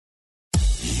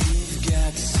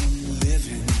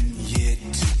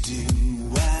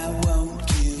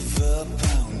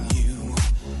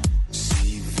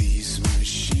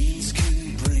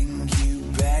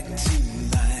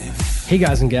Hey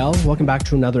guys and gals, welcome back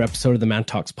to another episode of the Man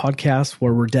Talks podcast,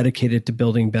 where we're dedicated to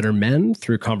building better men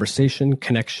through conversation,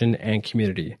 connection, and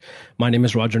community. My name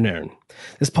is Roger Nairn.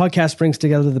 This podcast brings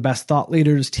together the best thought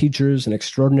leaders, teachers, and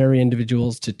extraordinary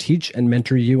individuals to teach and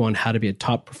mentor you on how to be a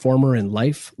top performer in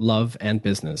life, love, and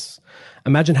business.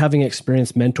 Imagine having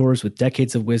experienced mentors with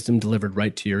decades of wisdom delivered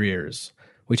right to your ears.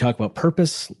 We talk about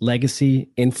purpose, legacy,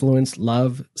 influence,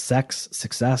 love, sex,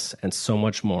 success, and so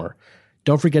much more.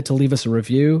 Don't forget to leave us a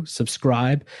review,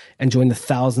 subscribe, and join the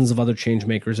thousands of other change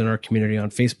makers in our community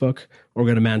on Facebook or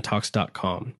go to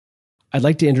mantalks.com. I'd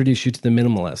like to introduce you to the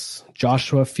Minimalists,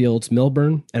 Joshua Fields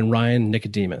Milburn and Ryan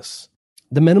Nicodemus.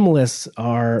 The Minimalists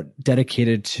are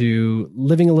dedicated to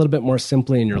living a little bit more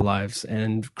simply in your lives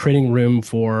and creating room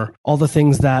for all the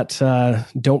things that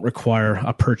don't require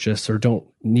a purchase or don't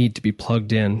need to be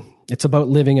plugged in. It's about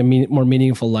living a more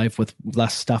meaningful life with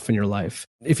less stuff in your life.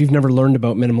 If you've never learned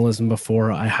about minimalism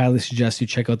before, I highly suggest you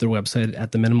check out their website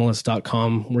at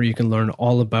theminimalist.com, where you can learn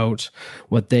all about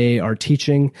what they are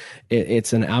teaching.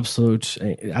 It's an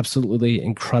absolutely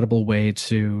incredible way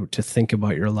to think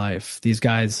about your life. These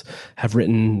guys have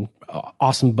written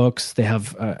awesome books. They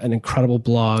have an incredible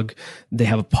blog. They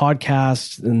have a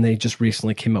podcast, and they just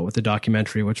recently came out with a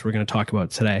documentary, which we're going to talk about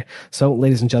today. So,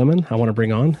 ladies and gentlemen, I want to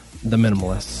bring on the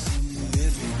Minimalists.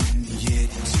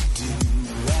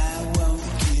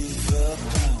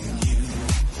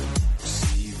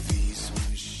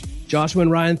 Joshua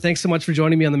and Ryan, thanks so much for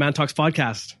joining me on the Man Talks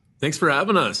podcast. Thanks for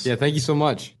having us. Yeah, thank you so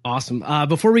much. Awesome.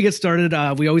 Before we get started,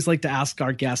 we always like to ask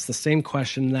our guests the same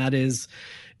question. And that is,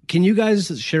 can you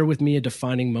guys share with me a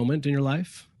defining moment in your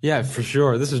life? Yeah, for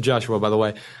sure. This is Joshua, by the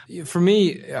way. For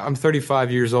me, I'm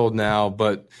 35 years old now,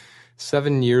 but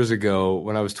 7 years ago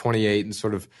when I was 28 and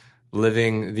sort of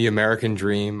living the American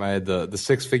dream, I had the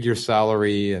six-figure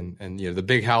salary and the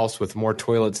big house with more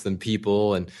toilets than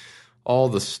people and all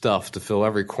the stuff to fill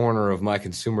every corner of my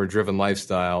consumer-driven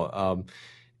lifestyle.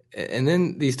 And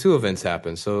then these two events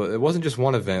happened. So it wasn't just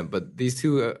one event, but these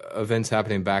two events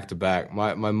happening back to back.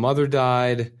 My mother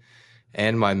died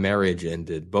and my marriage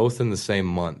ended, both in the same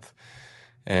month.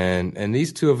 And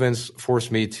these two events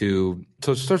forced me to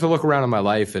start to look around in my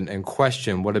life and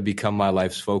question what had become my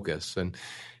life's focus.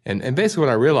 And basically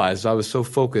what I realized, I was so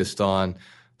focused on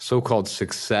so-called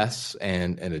success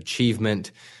and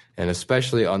achievement, and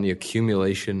especially on the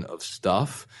accumulation of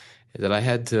stuff, that I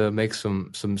had to make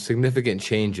some significant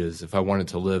changes if I wanted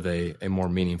to live a more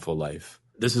meaningful life.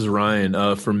 This is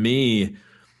Ryan. For me,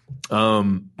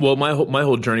 my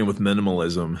whole journey with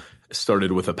minimalism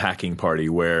started with a packing party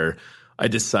where I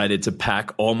decided to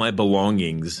pack all my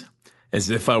belongings as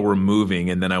if I were moving,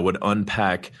 and then I would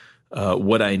unpack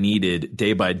what I needed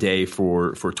day by day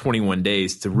for 21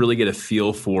 days to really get a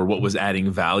feel for what was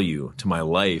adding value to my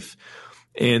life.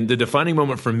 And the defining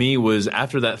moment for me was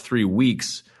after that 3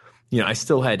 weeks, I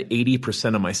still had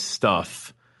 80% of my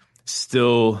stuff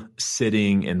still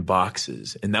sitting in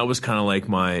boxes. And that was kind of like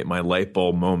my light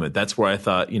bulb moment. That's where I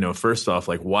thought, first off,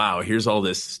 like, wow, here's all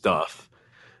this stuff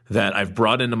that I've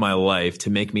brought into my life to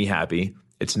make me happy.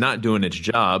 It's not doing its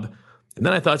job. And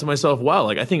then I thought to myself, wow,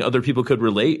 like I think other people could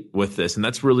relate with this. And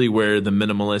that's really where the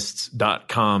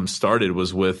minimalists.com started,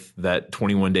 was with that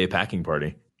 21-day packing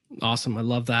party. Awesome. I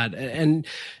love that. And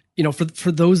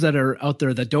for those that are out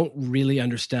there that don't really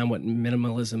understand what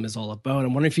minimalism is all about,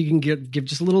 I'm wondering if you can give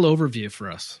just a little overview for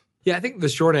us. Yeah, I think the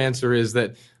short answer is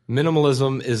that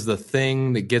minimalism is the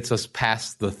thing that gets us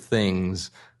past the things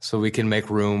so we can make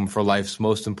room for life's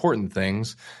most important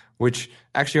things, which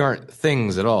actually aren't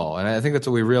things at all. And I think that's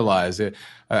what we realize.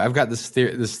 I've got this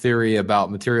theory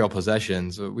about material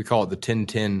possessions. We call it the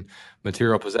 10-10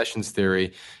 material possessions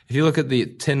theory. If you look at the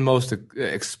 10 most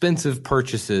expensive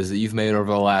purchases that you've made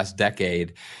over the last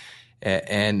decade,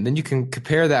 and then you can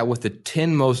compare that with the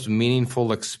 10 most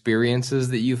meaningful experiences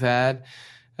that you've had,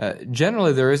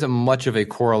 generally there isn't much of a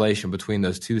correlation between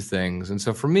those two things. And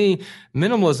so for me,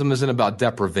 minimalism isn't about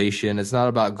deprivation. It's not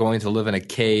about going to live in a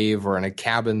cave or in a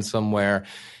cabin somewhere.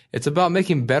 It's about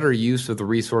making better use of the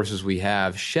resources we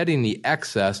have, shedding the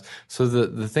excess so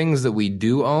that the things that we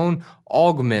do own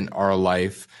augment our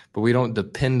life, but we don't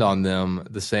depend on them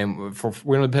the same.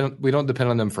 We don't depend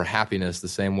on them for happiness the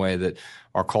same way that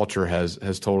our culture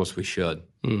has told us we should.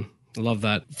 I love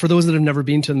that. For those that have never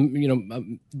been to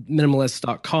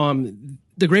minimalist.com,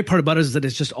 the great part about it is that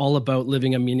it's just all about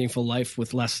living a meaningful life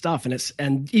with less stuff,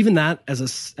 and even that as a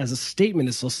statement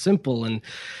is so simple, and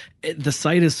the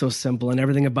site is so simple, and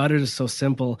everything about it is so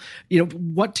simple.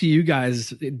 What to you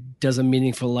guys does a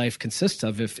meaningful life consist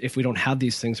of if we don't have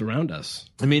these things around us?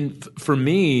 I mean, for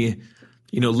me,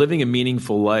 living a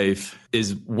meaningful life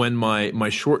is when my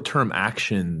short-term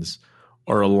actions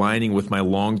are aligning with my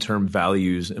long-term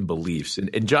values and beliefs.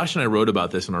 And Josh and I wrote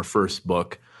about this in our first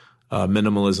book,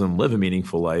 Minimalism, Live a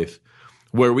Meaningful Life,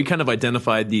 where we kind of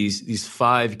identified these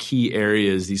 5 key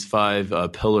areas, these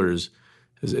 5 pillars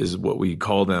is what we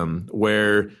call them,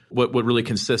 where what really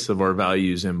consists of our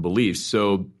values and beliefs.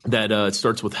 So that it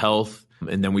starts with health,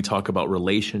 and then we talk about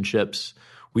relationships.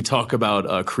 We talk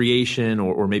about creation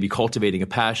or maybe cultivating a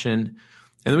passion.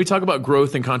 And then we talk about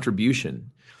growth and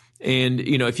contribution. And,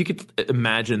 if you could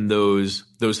imagine those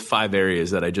 5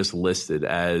 areas that I just listed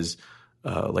as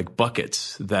like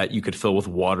buckets that you could fill with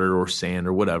water or sand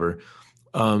or whatever,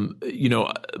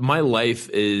 my life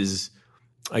is,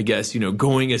 I guess,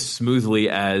 going as smoothly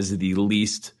as the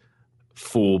least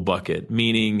full bucket,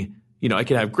 meaning, I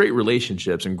could have great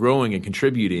relationships and growing and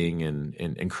contributing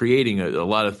and creating a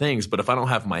lot of things. But if I don't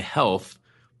have my health,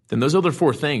 then those other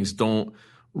 4 things don't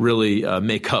really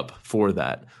make up for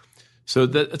that. So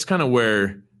that's kind of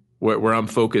where I'm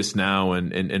focused now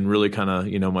and really kind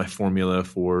of, my formula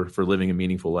for living a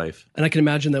meaningful life. And I can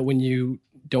imagine that when you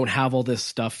don't have all this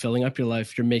stuff filling up your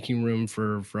life, you're making room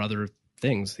for other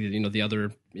things, the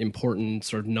other important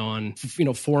sort of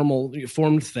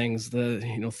formed things,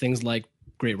 things like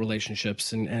great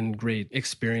relationships and great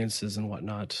experiences and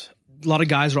whatnot. A lot of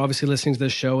guys are obviously listening to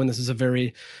this show, and this is a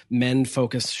very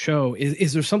men-focused show.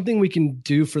 Is there something we can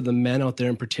do for the men out there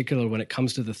in particular when it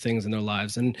comes to the things in their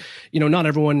lives? And, not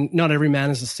every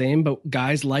man is the same, but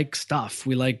guys like stuff.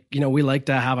 We like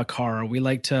to have a car, we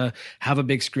like to have a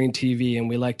big screen TV, and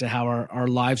we like to have our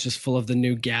lives just full of the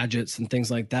new gadgets and things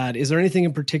like that. Is there anything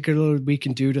in particular we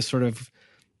can do to sort of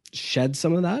shed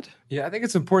some of that? Yeah, I think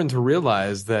it's important to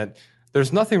realize that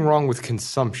there's nothing wrong with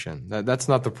consumption. That's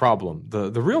not the problem.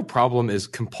 The real problem is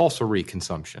compulsory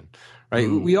consumption, right?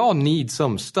 We all need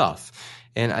some stuff.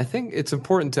 And I think it's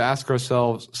important to ask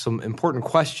ourselves some important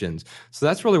questions. So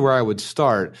that's really where I would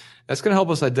start. That's going to help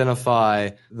us identify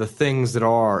the things that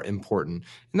are important.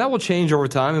 And that will change over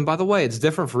time. And by the way, it's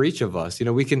different for each of us.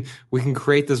 We can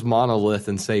create this monolith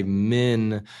and say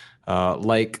men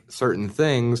like certain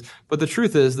things. But the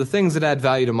truth is, the things that add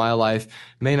value to my life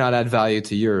may not add value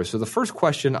to yours. So the first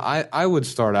question I would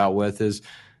start out with is,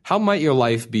 how might your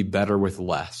life be better with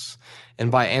less? And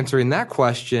by answering that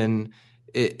question,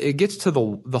 it gets to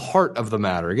the heart of the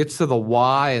matter. It gets to the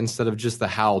why instead of just the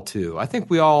how to. I think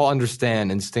we all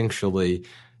understand instinctually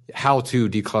how to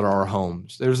declutter our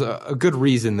homes. There's a good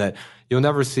reason that you'll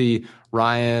never see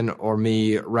Ryan or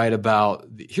me write about,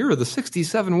 here are the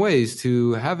 67 ways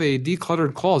to have a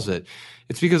decluttered closet.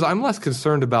 It's because I'm less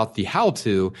concerned about the how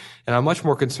to, and I'm much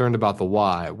more concerned about the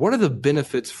why. What are the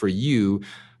benefits for you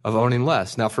of owning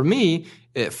less? Now, for me,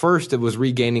 at first, it was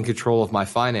regaining control of my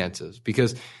finances,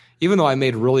 because even though I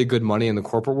made really good money in the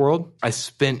corporate world, I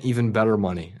spent even better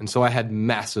money. And so I had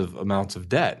massive amounts of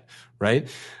debt, right?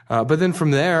 But then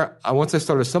from there, once I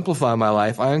started simplifying my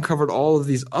life, I uncovered all of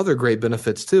these other great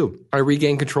benefits too. I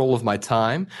regained control of my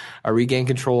time. I regained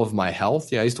control of my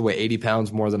health. Yeah, I used to weigh 80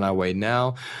 pounds more than I weigh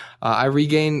now. I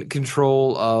regained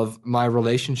control of my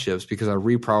relationships because I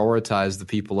reprioritized the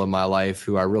people in my life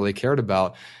who I really cared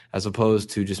about, as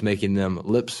opposed to just making them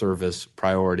lip service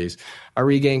priorities. I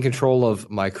regained control of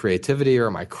my creativity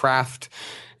or my craft,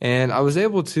 and I was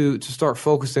able to start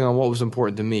focusing on what was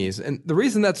important to me. And the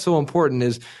reason that's so important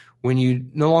is when you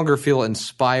no longer feel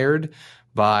inspired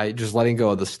by just letting go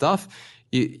of the stuff,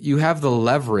 you have the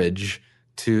leverage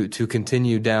to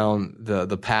continue down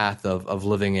the path of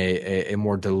living a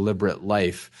more deliberate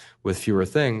life with fewer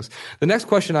things. The next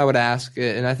question I would ask,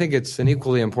 and I think it's an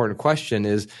equally important question,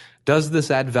 is, does this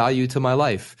add value to my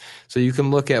life? So you can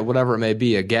look at whatever it may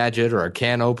be, a gadget or a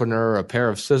can opener, a pair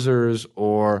of scissors,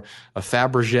 or a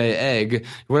Fabergé egg,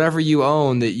 whatever you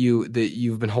own that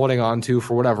you've been holding on to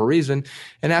for whatever reason,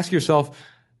 and ask yourself,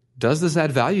 does this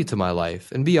add value to my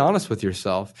life? And be honest with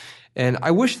yourself. And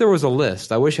I wish there was a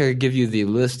list. I wish I could give you the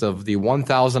list of the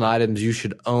 1,000 items you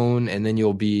should own, and then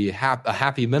you'll be a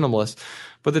happy minimalist.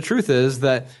 But the truth is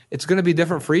that it's going to be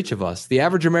different for each of us. The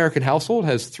average American household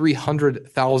has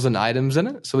 300,000 items in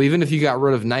it. So even if you got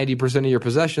rid of 90% of your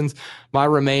possessions, my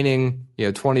remaining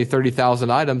 20, 30,000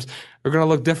 items are going to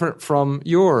look different from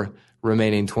your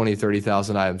remaining 20,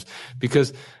 30,000 items.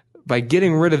 Because by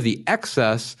getting rid of the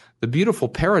excess, the beautiful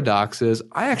paradox is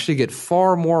I actually get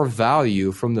far more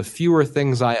value from the fewer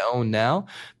things I own now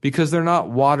because they're not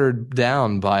watered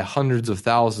down by hundreds of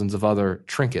thousands of other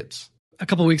trinkets. A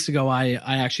couple of weeks ago, I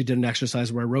actually did an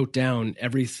exercise where I wrote down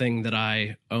everything that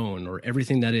I own or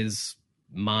everything that is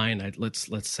mine,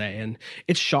 let's say. And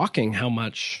it's shocking how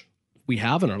much we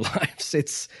have in our lives.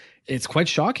 It's quite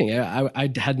shocking.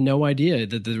 I had no idea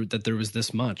that there was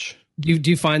this much.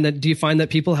 Do you find that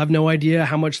people have no idea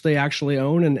how much they actually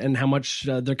own and how much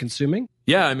they're consuming?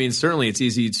 Yeah, I mean, certainly it's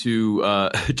easy to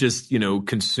just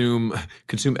consume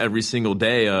every single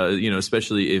day.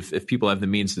 Especially if people have the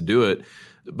means to do it.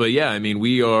 But yeah, I mean,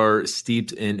 we are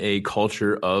steeped in a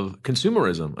culture of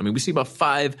consumerism. I mean, we see about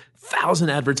 5,000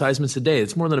 advertisements a day.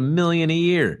 It's more than 1 million a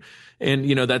year. And,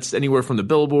 that's anywhere from the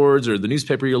billboards or the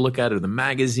newspaper you look at or the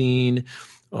magazine,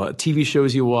 TV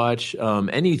shows you watch, all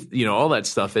that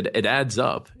stuff, it adds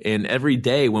up. And every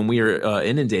day when we are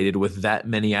inundated with that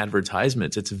many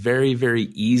advertisements, it's very, very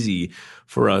easy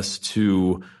for us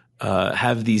to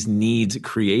have these needs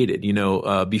created.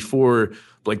 Before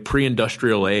like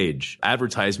pre-industrial age,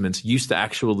 advertisements used to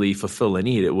actually fulfill a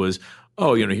need. It was,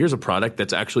 here's a product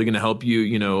that's actually going to help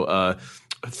you,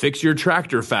 fix your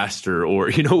tractor faster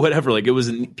or, whatever. Like it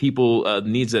was people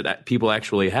needs that people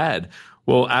actually had.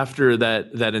 Well, after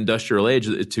that industrial age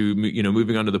to,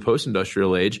 moving on to the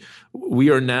post-industrial age, we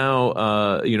are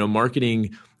now,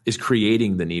 marketing is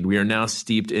creating the need. We are now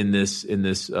steeped in this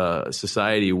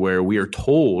society where we are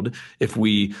told if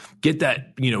we get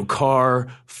that, car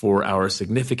for our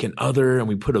significant other and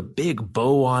we put a big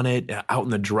bow on it out in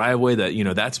the driveway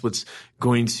that, that's what's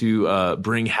going to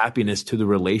bring happiness to the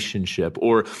relationship.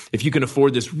 Or if you can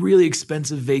afford this really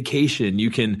expensive vacation,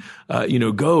 you can,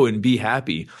 go and be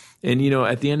happy. And,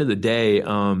 at the end of the day,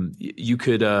 you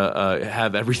could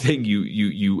have everything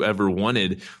you ever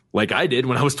wanted, like I did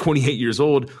when I was 28 years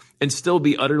old, and still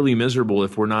be utterly miserable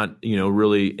if we're not,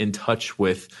 really in touch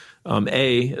with,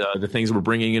 the things that we're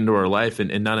bringing into our life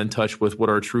and not in touch with what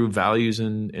our true values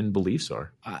and beliefs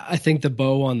are. I think the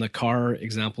bow on the car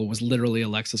example was literally a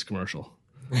Lexus commercial.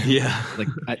 Yeah. Like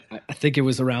I think it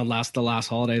was around the last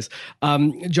holidays.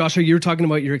 Joshua, you were talking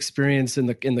about your experience in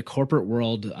the corporate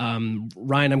world.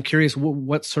 Ryan, I'm curious,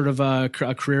 what sort of a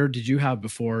career did you have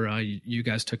before you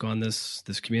guys took on this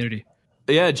community?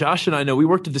 Yeah, Josh and I know we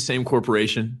worked at the same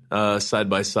corporation side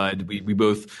by side. We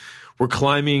both were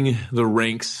climbing the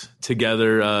ranks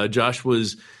together. Josh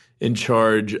was in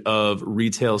charge of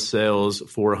retail sales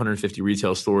for 150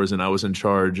 retail stores, and I was in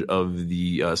charge of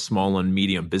the small and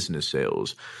medium business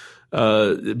sales.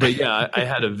 But yeah, I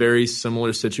had a very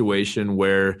similar situation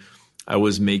where I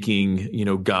was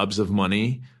making, gobs of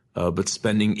money, but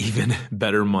spending even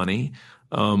better money.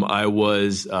 I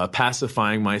was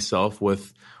pacifying myself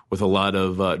with a lot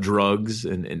of drugs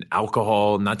and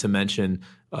alcohol, not to mention,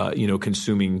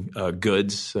 consuming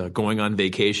goods, going on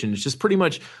vacations, just pretty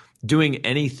much doing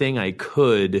anything I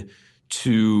could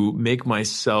to make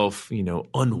myself,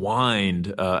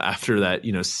 unwind after that,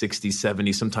 60,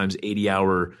 70, sometimes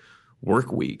 80-hour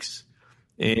work weeks.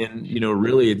 And,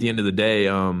 really at the end of the day,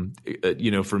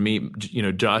 for me,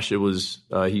 Josh, it was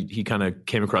he kind of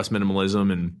came across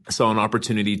minimalism and saw an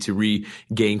opportunity to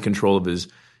regain control of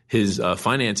his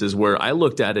finances, where I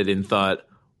looked at it and thought,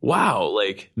 wow,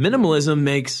 like minimalism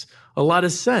makes a lot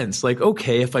of sense. Like,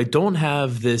 okay, if I don't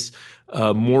have this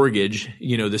mortgage,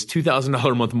 this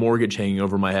 $2,000 a month mortgage hanging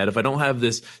over my head, if I don't have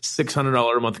this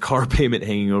 $600 a month car payment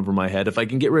hanging over my head, if I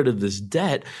can get rid of this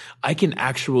debt, I can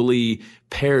actually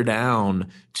pare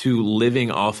down to living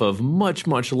off of much,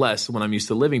 much less than what I'm used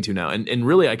to living to now. And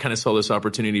really, I kind of saw this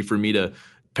opportunity for me to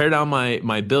pare down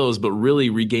my bills, but really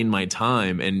regain my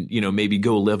time and, maybe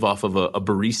go live off of a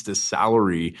barista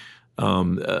salary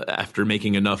after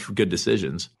making enough good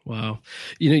decisions. Wow.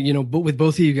 But with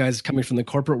both of you guys coming from the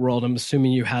corporate world, I'm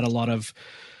assuming you had a lot of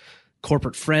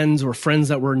corporate friends or friends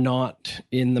that were not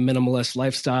in the minimalist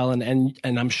lifestyle. And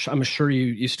I'm sure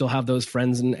you still have those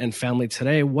friends and family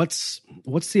today. What's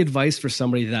the advice for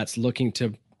somebody that's looking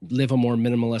to live a more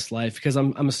minimalist life? Because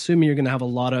I'm assuming you're going to have a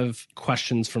lot of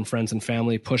questions from friends and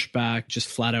family, pushback, just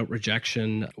flat out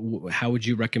rejection. How would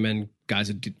you recommend guys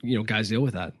deal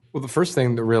with that? Well, the first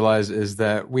thing to realize is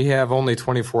that we have only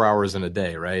 24 hours in a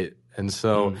day, right? And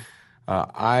so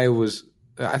I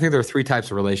think there are three types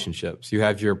of relationships. You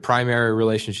have your primary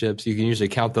relationships. You can usually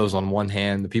count those on one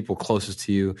hand, the people closest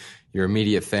to you, your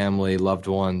immediate family, loved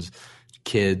ones,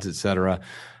 kids, etc.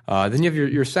 Then you have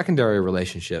your secondary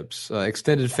relationships,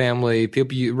 extended family,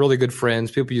 people really good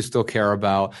friends, people you still care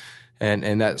about,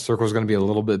 and that circle is going to be a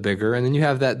little bit bigger. And then you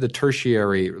have the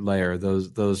tertiary layer,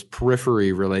 those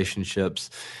periphery relationships.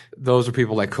 Those are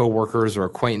people like coworkers or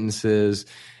acquaintances,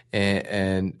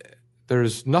 and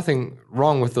there's nothing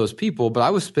wrong with those people, but I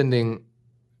was spending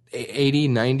 80,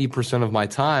 90% of my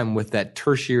time with that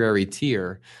tertiary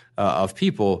tier of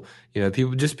people,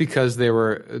 people just because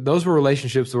those were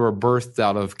relationships that were birthed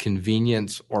out of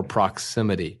convenience or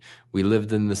proximity. We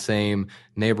lived in the same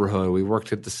neighborhood. We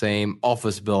worked at the same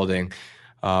office building.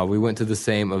 We went to the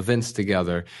same events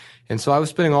together. And so I was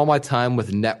spending all my time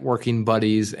with networking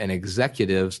buddies and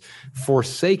executives,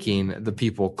 forsaking the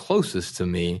people closest to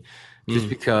me just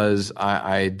because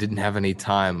I didn't have any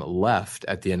time left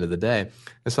at the end of the day.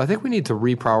 And so I think we need to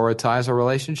reprioritize our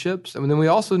relationships. And then we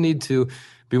also need to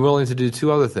be willing to do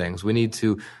two other things. We need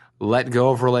to let go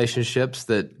of relationships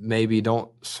that maybe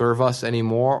don't serve us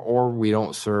anymore, or we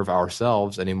don't serve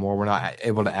ourselves anymore. We're not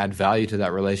able to add value to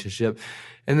that relationship.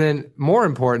 And then more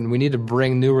important, we need to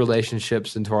bring new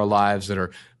relationships into our lives that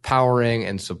are powering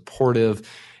and supportive.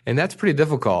 And that's pretty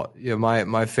difficult. You know,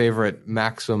 my favorite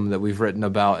maxim that we've written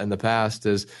about in the past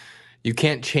is you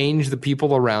can't change the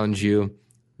people around you,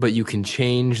 but you can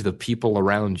change the people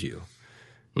around you.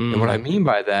 And what I mean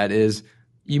by that is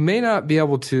you may not be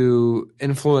able to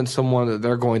influence someone that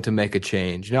they're going to make a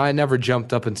change. You know, I never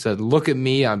jumped up and said, look at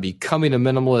me, I'm becoming a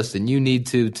minimalist and you need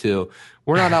to too.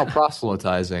 We're not out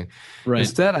proselytizing. Right.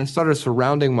 Instead, I started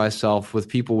surrounding myself with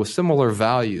people with similar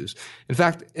values. In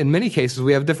fact, in many cases,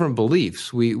 we have different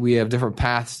beliefs. We have different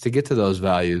paths to get to those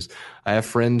values. I have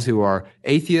friends who are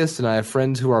atheists and I have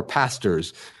friends who are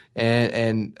pastors.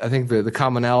 And I think the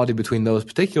commonality between those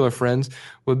particular friends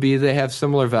would be they have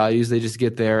similar values. They just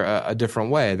get there a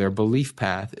different way. Their belief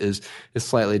path is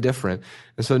slightly different.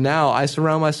 And so now I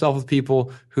surround myself with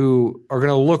people who are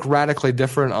going to look radically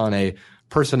different on a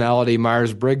personality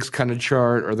Myers-Briggs kind of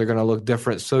chart, or they're going to look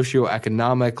different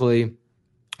socioeconomically,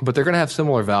 but they're going to have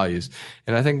similar values.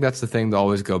 And I think that's the thing to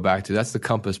always go back to. That's the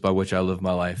compass by which I live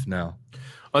my life now.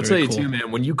 I'll tell you too,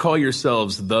 man, when you call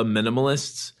yourselves the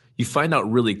minimalists, you find out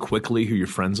really quickly who your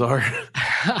friends are.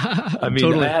 I mean,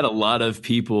 totally. I had a lot of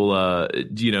people,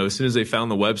 as soon as they found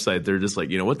the website, they're just like,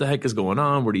 what the heck is going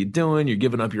on? What are you doing? You're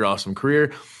giving up your awesome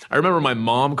career. I remember my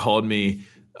mom called me,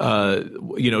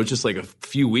 just like a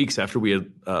few weeks after we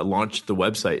had launched the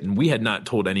website, and we had not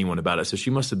told anyone about it. So she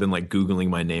must have been like Googling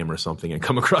my name or something and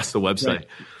come across the website.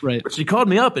 Right. But she called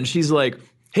me up and she's like,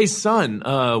 hey, son,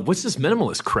 what's this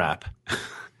minimalist crap?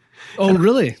 Oh,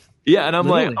 really? Yeah, and I'm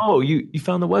like, oh, you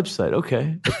found the website.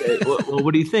 Okay. Well,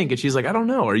 what do you think? And she's like, I don't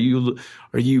know. Are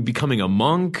you becoming a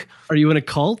monk? Are you in a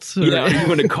cult? Yeah, are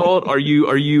you in a cult? Are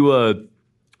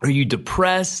you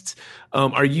depressed?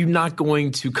 Are you not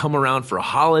going to come around for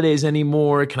holidays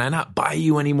anymore? Can I not buy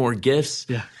you any more gifts?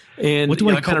 Yeah. And what do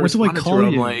I call you?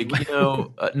 I'm like,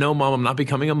 no, Mom, I'm not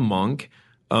becoming a monk.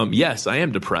 Yes, I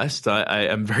am depressed. I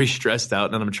am very stressed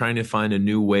out, and I'm trying to find a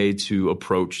new way to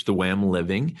approach the way I'm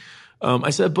living.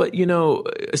 I said, but,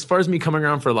 as far as me coming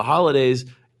around for the holidays,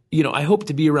 I hope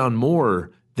to be around more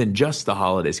than just the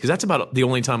holidays, because that's about the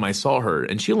only time I saw her,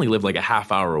 and she only lived like a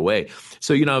half hour away.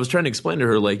 So, I was trying to explain to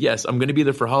her, like, yes, I'm going to be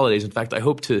there for holidays. In fact, I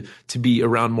hope to be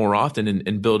around more often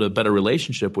and build a better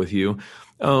relationship with you.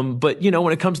 But,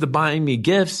 when it comes to buying me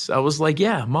gifts, I was like,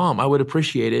 yeah, Mom, I would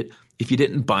appreciate it if you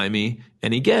didn't buy me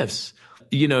any gifts.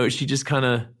 She just kind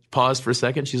of paused for a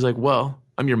second. She's like, well,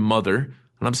 I'm your mother,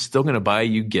 and I'm still going to buy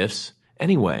you gifts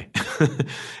anyway.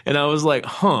 And I was like,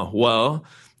 well,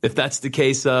 if that's the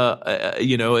case,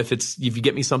 if you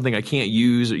get me something I can't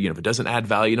use, or, if it doesn't add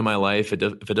value to my life, if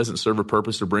it doesn't serve a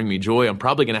purpose or bring me joy, I'm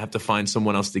probably going to have to find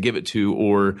someone else to give it to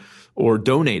or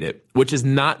donate it, which is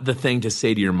not the thing to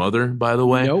say to your mother, by the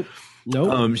way.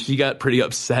 Nope. She got pretty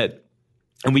upset,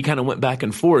 and we kind of went back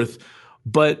and forth.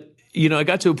 But I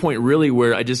got to a point really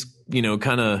where I just,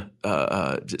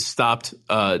 just stopped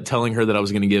telling her that I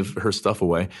was going to give her stuff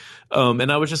away.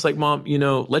 And I was just like, Mom,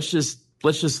 let's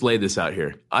just lay this out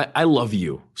here. I love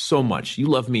you so much. You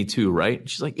love me too, right? And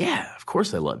she's like, yeah, of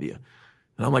course I love you.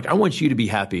 And I'm like, I want you to be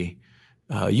happy.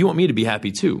 You want me to be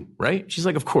happy too, right? She's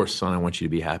like, of course, son, I want you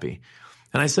to be happy.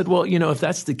 And I said, well, if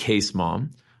that's the case,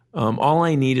 Mom, all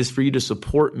I need is for you to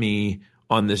support me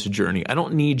on this journey. I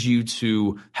don't need you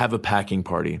to have a packing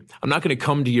party. I'm not going to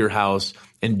come to your house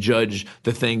and judge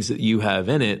the things that you have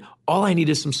in it. All I need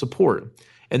is some support.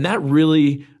 And that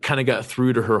really kind of got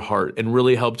through to her heart and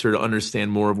really helped her to understand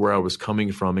more of where I was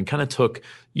coming from, and kind of took,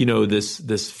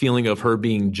 this feeling of her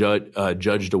being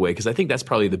judged away. Because I think that's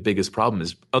probably the biggest problem,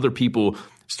 is other people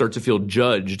start to feel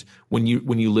judged when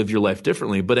you live your life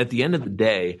differently. But at the end of the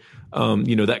day,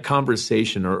 that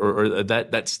conversation or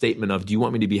that statement of, do you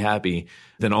want me to be happy?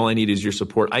 Then all I need is your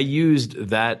support. I used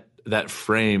that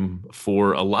frame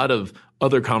for a lot of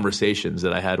other conversations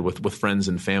that I had with friends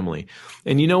and family.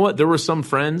 And you know what? There were some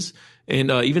friends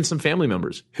and even some family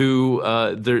members who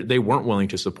they weren't willing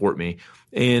to support me.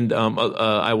 And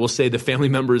I will say the family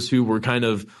members who were kind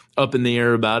of up in the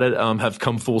air about it have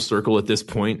come full circle at this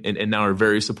point and now are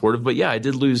very supportive. But yeah, I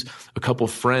did lose a couple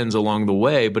friends along the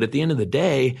way. But at the end of the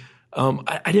day,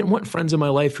 I didn't want friends in my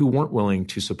life who weren't willing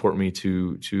to support me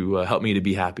to help me to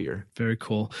be happier. Very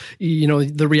cool.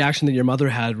 The reaction that your mother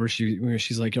had where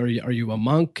she's like, are you a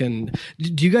monk? And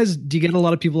do you get a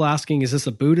lot of people asking, is this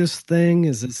a Buddhist thing?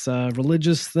 Is this a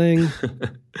religious thing?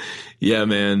 Yeah,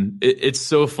 man. It's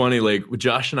so funny. Like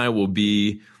Josh and I will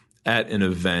be at an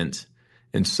event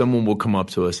and someone will come up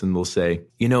to us and they'll say,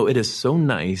 it is so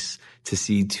nice to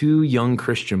see two young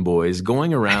Christian boys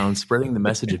going around spreading the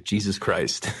message of Jesus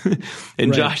Christ. And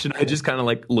right. Josh and I just kind of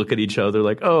like look at each other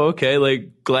like, oh, okay,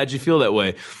 like glad you feel that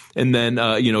way. And then,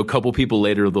 a couple people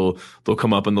later, they'll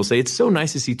come up and they'll say, it's so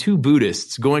nice to see two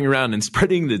Buddhists going around and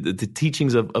spreading the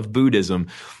teachings of Buddhism.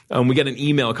 We got an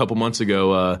email a couple months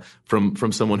ago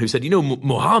from someone who said,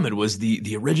 Muhammad was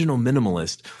the original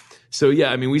minimalist. So,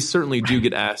 yeah, I mean, we certainly do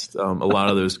get asked a lot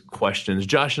of those questions.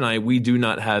 Josh and I, we do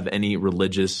not have any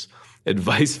religious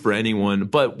advice for anyone.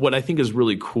 But what I think is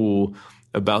really cool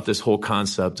about this whole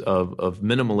concept of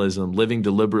minimalism, living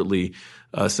deliberately,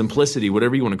 simplicity,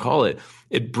 whatever you want to call it,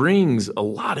 it brings a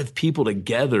lot of people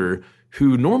together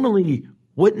who normally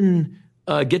wouldn't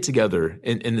get together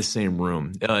in the same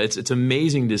room. It's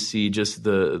amazing to see just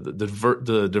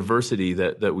the diversity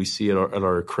that we see at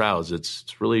our crowds.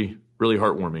 It's really, really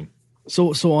heartwarming.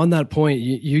 So on that point,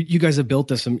 you guys have built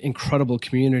this incredible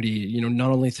community,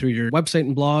 not only through your website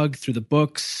and blog, through the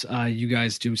books, you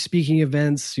guys do speaking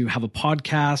events, you have a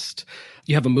podcast,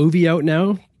 you have a movie out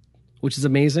now, which is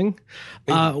amazing.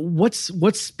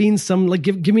 What's been some, like,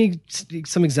 give me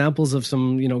some examples of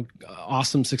some,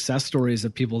 awesome success stories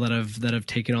of people that have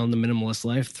taken on the minimalist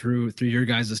life through your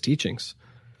guys' teachings?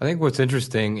 I think what's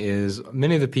interesting is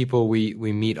many of the people we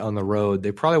meet on the road,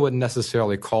 they probably wouldn't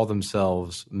necessarily call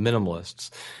themselves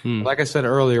minimalists. Like I said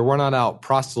earlier, we're not out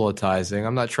proselytizing.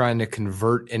 I'm not trying to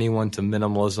convert anyone to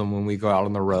minimalism when we go out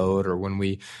on the road or when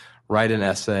we write an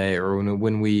essay or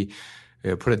when we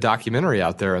put a documentary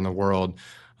out there in the world.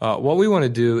 What we want to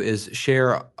do is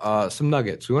share some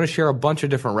nuggets. We want to share a bunch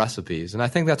of different recipes. And I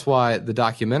think that's why the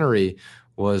documentary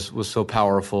was so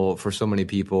powerful for so many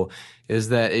people, is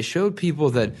that it showed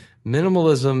people that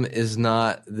minimalism is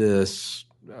not this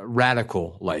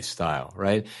radical lifestyle,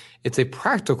 right? It's a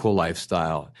practical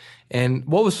lifestyle. And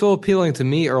what was so appealing to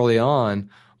me early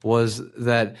on was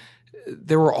that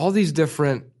there were all these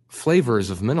different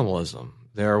flavors of minimalism.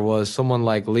 There was someone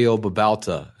like Leo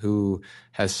Babauta, who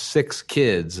has 6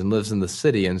 kids and lives in the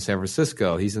city in San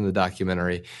Francisco. He's in the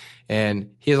documentary. And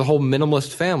he has a whole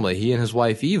minimalist family, he and his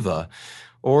wife, Eva.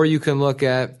 Or you can look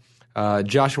at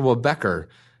Joshua Becker,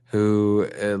 who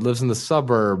lives in the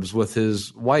suburbs with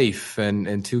his wife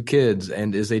and 2 kids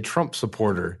and is a Trump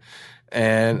supporter.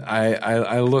 And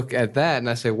I look at that and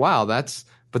I say, wow,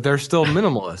 but they're still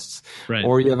minimalists. Right.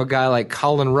 Or you have a guy like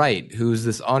Colin Wright, who's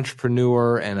this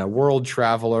entrepreneur and a world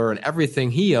traveler, and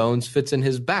everything he owns fits in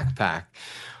his backpack.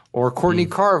 Or Courtney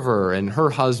Carver and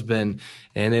her husband,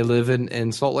 and they live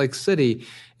in Salt Lake City.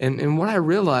 And what I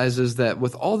realize is that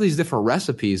with all these different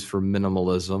recipes for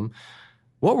minimalism,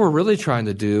 what we're really trying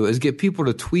to do is get people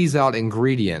to tweeze out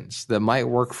ingredients that might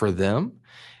work for them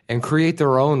and create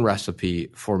their own recipe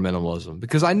for minimalism.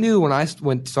 Because I knew when I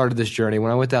started this journey,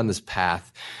 when I went down this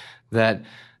path, that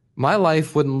my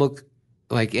life wouldn't look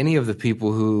like any of the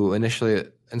people who initially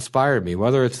inspired me,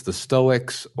 whether it's the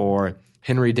Stoics or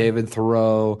Henry David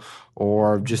Thoreau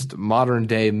or just modern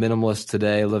day minimalists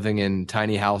today living in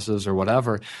tiny houses or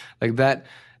whatever. Like that,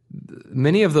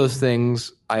 many of those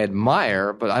things I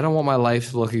admire, but I don't want my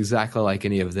life to look exactly like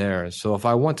any of theirs. So if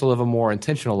I want to live a more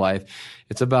intentional life,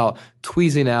 it's about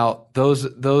tweezing out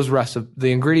the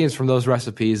ingredients from those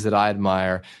recipes that I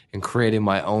admire and creating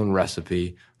my own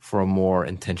recipe for a more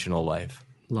intentional life.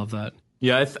 Love that.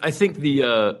 Yeah, I think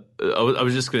I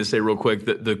was just going to say real quick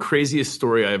that the craziest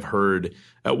story I've heard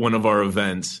at one of our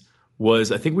events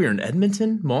was, I think we were in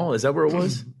Edmonton Mall. Is that where it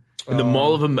was? In the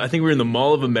Mall of, I think we were in the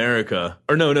Mall of America.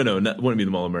 Or no, it wouldn't be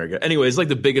the Mall of America. Anyway, it's like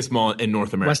the biggest mall in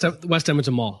North America. West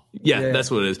Edmonton Mall. Yeah,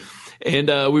 that's what it is. And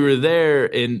we were there,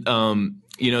 and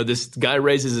this guy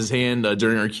raises his hand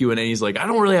during our Q&A. He's like, I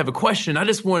don't really have a question. I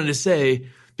just wanted to say,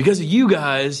 because of you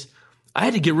guys, I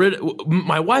had to get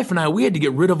my wife and I, we had to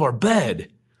get rid of our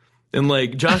bed. And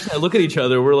like Josh and I look at each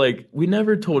other, we're like, we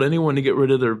never told anyone to get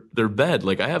rid of their bed.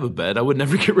 Like, I have a bed. I would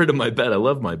never get rid of my bed. I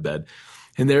love my bed.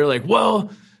 And they're like, well,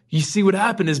 you see, what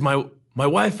happened is my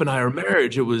wife and I, our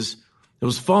marriage, it was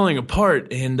falling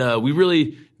apart, and we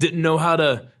really didn't know how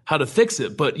to fix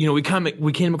it. But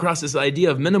we came across this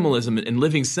idea of minimalism and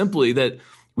living simply, that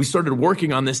we started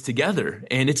working on this together,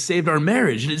 and it saved our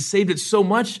marriage, and it saved it so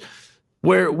much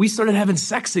where we started having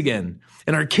sex again,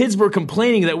 and our kids were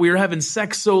complaining that we were having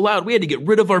sex so loud we had to get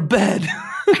rid of our bed.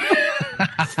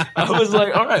 I was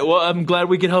like, all right, well, I'm glad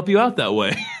we could help you out that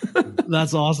way.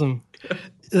 That's awesome.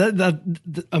 That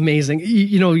amazing.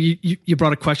 You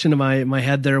brought a question to my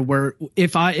head there, where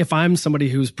if I'm somebody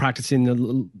who's practicing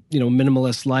the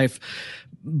minimalist life,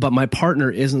 but my partner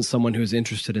isn't someone who's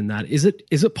interested in that, is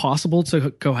it possible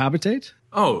to cohabitate?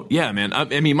 Oh yeah, man.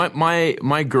 I mean,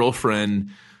 my girlfriend,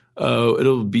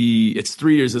 it's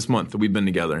 3 years this month that we've been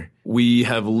together. We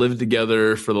have lived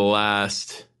together for the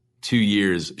last 2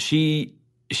 years. She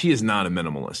is not a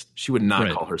minimalist. She would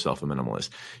not call herself a minimalist.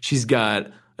 She's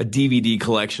got a DVD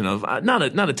collection of not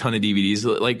a ton of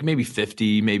DVDs, like maybe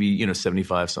 50, maybe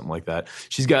 75, something like that.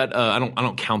 She's got I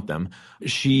don't count them.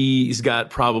 She's got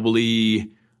probably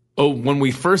when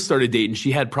we first started dating,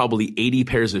 she had probably 80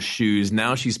 pairs of shoes.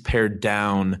 Now she's pared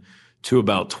down to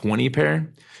about 20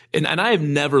 pair. And I have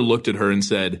never looked at her and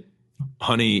said,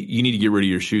 "Honey, you need to get rid of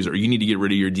your shoes, or you need to get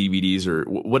rid of your DVDs, or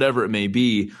whatever it may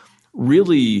be."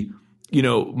 Really,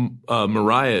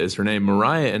 Mariah is her name.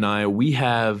 Mariah and I, we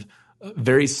have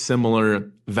very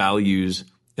similar values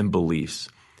and beliefs,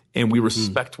 and we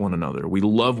respect one another. We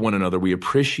love one another. We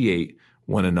appreciate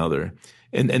one another.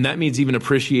 And that means even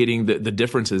appreciating the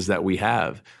differences that we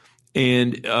have.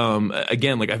 And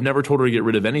again, like, I've never told her to get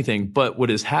rid of anything, but what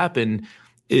has happened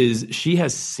is she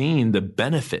has seen the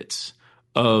benefits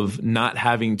of not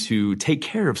having to take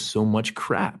care of so much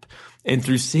crap. And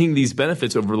through seeing these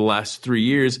benefits over the last 3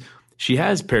 years, she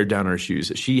has pared down her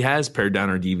shoes. She has pared down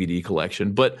her DVD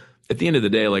collection. But at the end of the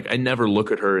day, like, I never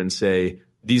look at her and say,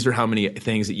 these are how many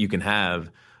things that you can have.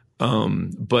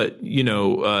 But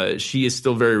she is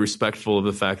still very respectful of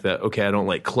the fact that, okay, I don't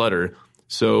like clutter.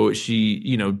 So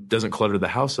she, doesn't clutter the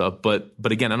house up. But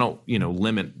again, I don't,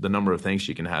 limit the number of things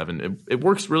she can have. And it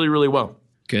works really, really well.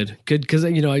 Good. Because,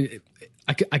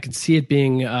 I could see it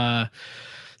being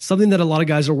something that a lot of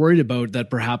guys are worried about, that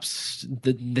perhaps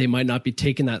they might not be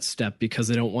taking that step because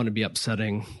they don't want to be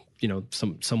upsetting,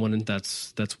 someone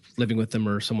that's living with them,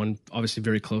 or someone obviously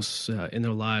very close in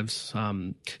their lives.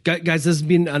 Guys, this has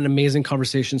been an amazing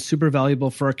conversation, super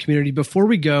valuable for our community. Before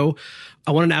we go,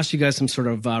 I wanted to ask you guys some sort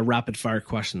of rapid fire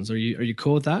questions. Are you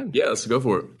cool with that? Yeah, let's go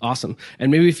for it. Awesome.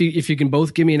 And maybe if you can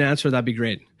both give me an answer, that'd be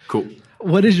great. Cool.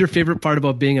 What is your favorite part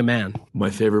about being a man? My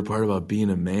favorite part about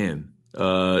being a man.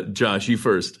 Josh, you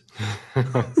first.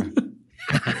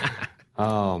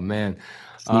 Oh man.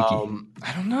 Sneaky.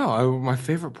 I don't know. My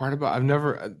favorite part about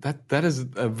that is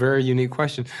a very unique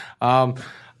question. I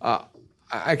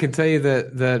can tell you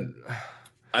that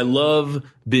I love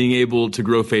being able to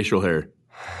grow facial hair.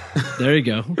 There you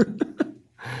go.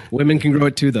 Women can grow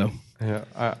it too, though.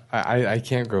 Yeah, I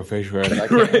can't grow facial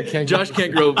hair. Josh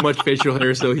can't grow much facial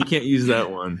hair, so he can't use that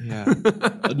one. Yeah.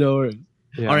 No worries.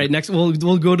 Yeah. All right, next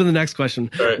we'll go to the next question.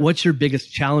 Right. What's your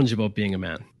biggest challenge about being a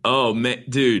man? Oh man,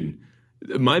 dude.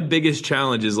 My biggest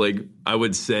challenge is I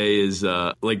would say is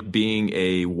being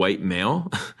a white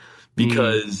male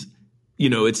because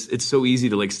it's so easy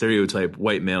to stereotype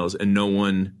white males and no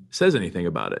one says anything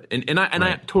about it. And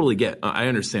I totally I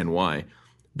understand why.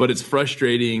 But it's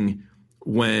frustrating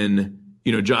when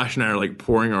Josh and I are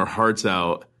pouring our hearts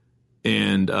out,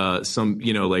 and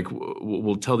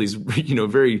we'll tell these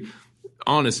very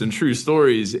honest and true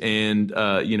stories, and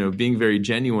being very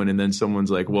genuine, and then someone's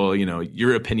like, well,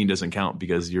 your opinion doesn't count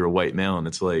because you're a white male. And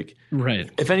it's like, right,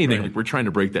 if anything, we're trying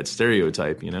to break that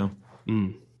stereotype. Yeah,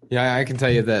 I can tell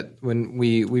you that when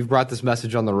we've brought this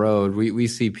message on the road, we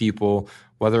see people,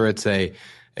 whether it's a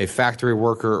factory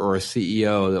worker or a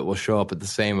CEO, that will show up at the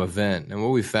same event. And what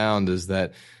we found is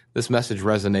that this message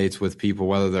resonates with people,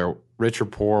 whether they're rich or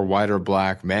poor, white or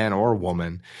black, man or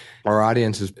woman. Our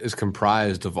audience is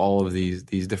comprised of all of these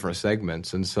different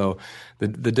segments. And so the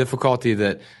difficulty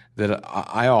that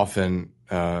I often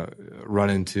run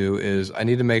into is I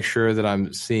need to make sure that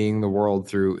I'm seeing the world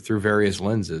through various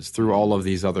lenses, through all of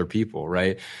these other people,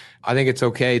 right? I think it's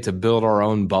okay to build our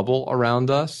own bubble around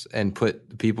us and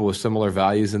put people with similar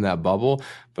values in that bubble.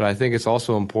 But I think it's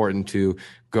also important to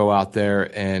go out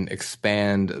there and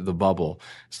expand the bubble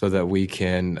so that we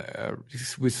can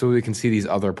see these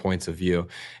other points of view.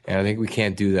 And I think we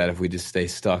can't do that if we just stay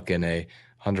stuck in a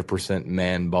 100%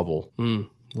 man bubble.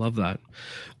 Love that.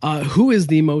 Who is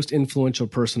the most influential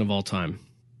person of all time?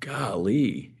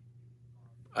 Golly.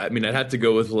 I mean, I'd have to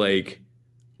go with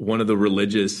one of the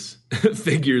religious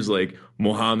figures like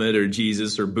Muhammad or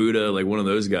Jesus or Buddha, one of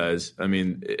those guys. I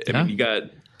mean, you got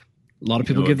a lot of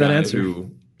people give that answer.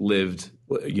 Who lived,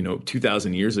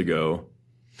 2,000 years ago,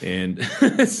 and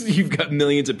you've got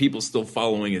millions of people still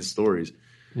following his stories.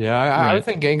 Yeah, I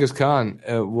think Genghis Khan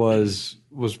was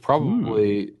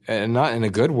probably, and not in a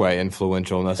good way,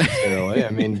 influential necessarily.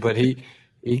 I mean, but he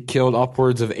killed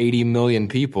upwards of 80 million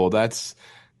people. That's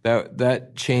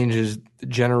that changes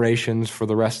generations for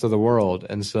the rest of the world.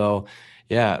 And so,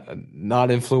 yeah, not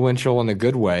influential in a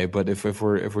good way, but if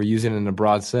we're using it in a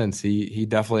broad sense, he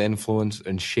definitely influenced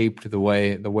and shaped the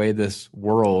way this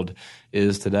world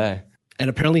is today. And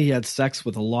apparently he had sex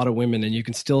with a lot of women, and you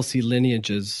can still see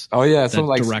lineages. Oh yeah, it's something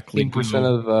like 16%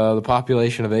 of the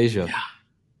population of Asia.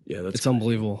 Yeah, it's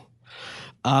unbelievable.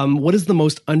 What is the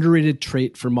most underrated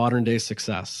trait for modern day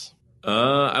success?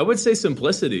 I would say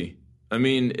simplicity. I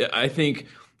mean, I think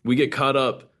we get caught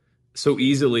up so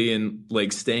easily in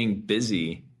like staying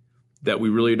busy that we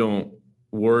really don't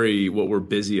worry what we're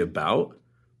busy about.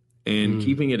 And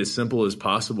keeping it as simple as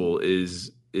possible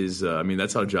is I mean,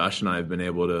 that's how Josh and I have been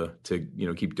able to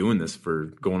keep doing this for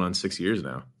going on 6 years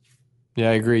now.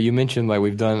 Yeah, I agree. You mentioned like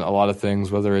we've done a lot of things,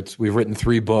 whether it's we've written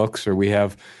 3 books or we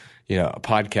have, a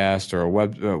podcast or a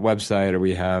website, or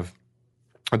we have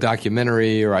a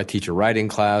documentary, or I teach a writing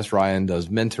class. Ryan does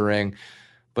mentoring.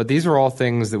 But these are all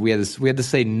things that we had to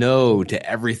say no to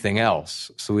everything else,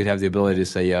 so we'd have the ability to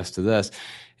say yes to this.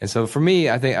 And so for me,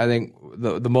 I think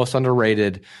the most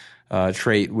underrated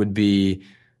trait would be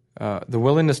the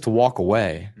willingness to walk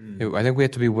away. I think we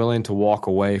have to be willing to walk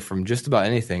away from just about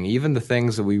anything, even the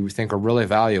things that we think are really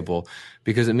valuable,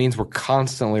 because it means we're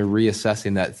constantly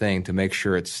reassessing that thing to make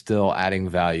sure it's still adding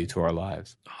value to our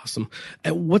lives. Awesome.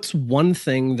 And what's one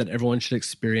thing that everyone should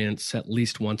experience at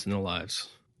least once in their lives?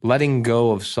 Letting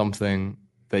go of something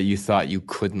that you thought you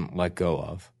couldn't let go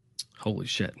of. Holy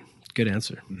shit. Good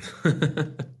answer.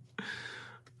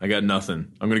 I got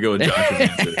nothing. I'm going to go with Josh's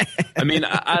answer. I mean,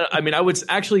 I would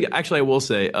actually, I will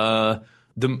say,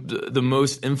 the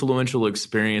most influential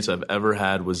experience I've ever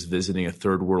had was visiting a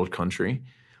third world country.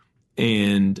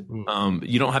 And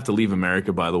you don't have to leave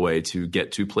America, by the way, to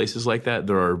get to places like that.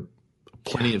 There are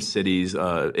plenty of cities,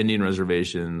 Indian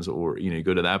reservations, or you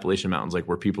go to the Appalachian Mountains, like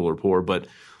where people are poor. But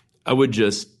I would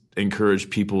just encourage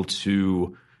people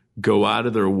to go out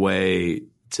of their way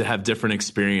to have different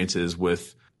experiences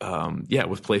with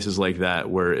places like that,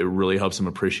 where it really helps them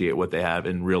appreciate what they have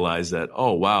and realize that,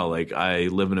 oh, wow, like I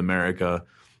live in America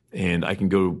and I can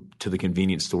go to the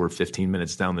convenience store 15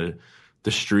 minutes down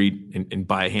the street and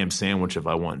buy a ham sandwich if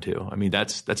I want to. I mean,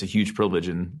 that's a huge privilege,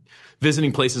 and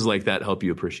visiting places like that help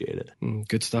you appreciate it.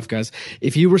 Good stuff, guys.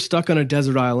 If you were stuck on a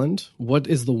desert island, what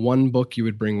is the one book you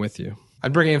would bring with you?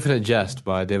 I'd bring Infinite Jest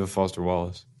by David Foster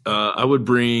Wallace. I would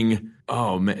bring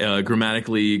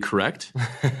Grammatically Correct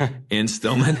and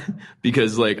Stillman,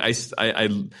 because like I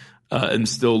am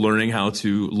still learning how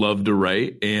to love to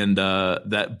write, and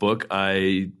that book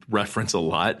I reference a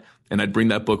lot, and I'd bring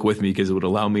that book with me because it would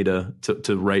allow me to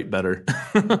write better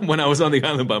when I was on the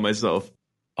island by myself.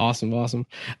 Awesome.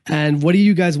 And what do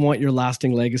you guys want your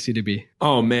lasting legacy to be?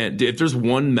 Oh man, if there's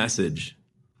one message,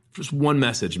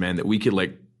 man, that we could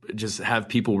like just have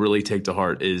people really take to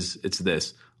heart, it's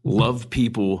this: love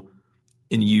people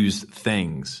and use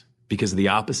things, because the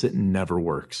opposite never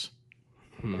works.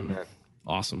 Amen.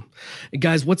 Awesome.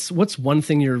 Guys, what's one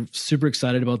thing you're super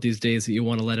excited about these days that you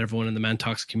want to let everyone in the Man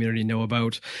Talks community know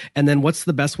about? And then what's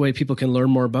the best way people can learn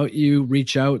more about you,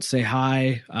 reach out, say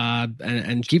hi,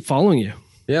 and keep following you?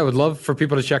 Yeah, I would love for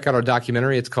people to check out our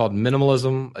documentary. It's called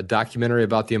Minimalism, a documentary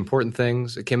about the important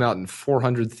things. It came out in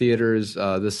 400 theaters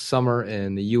this summer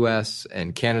in the U.S.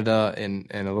 and Canada, and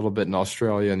a little bit in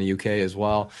Australia and the U.K. as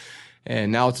well.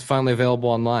 And now it's finally available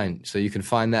online. So you can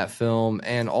find that film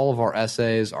and all of our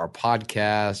essays, our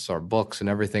podcasts, our books, and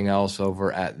everything else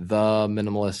over at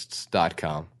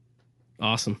theminimalists.com.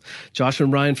 Awesome. Josh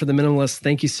and Ryan for The Minimalists,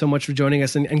 thank you so much for joining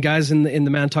us. And guys in the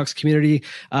Man Talks community,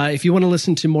 if you want to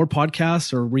listen to more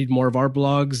podcasts or read more of our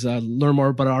blogs, learn more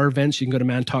about our events, you can go to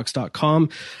mantalks.com.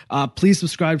 Please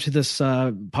subscribe to this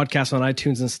podcast on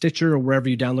iTunes and Stitcher, or wherever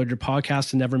you download your podcast,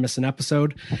 to never miss an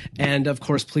episode. And of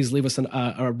course, please leave us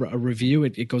a review.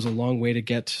 It goes a long way to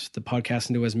get the podcast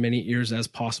into as many ears as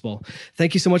possible.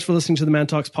 Thank you so much for listening to the Man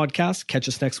Talks podcast. Catch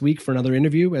us next week for another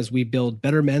interview as we build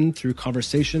better men through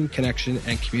conversation, connection,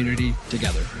 and community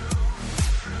together.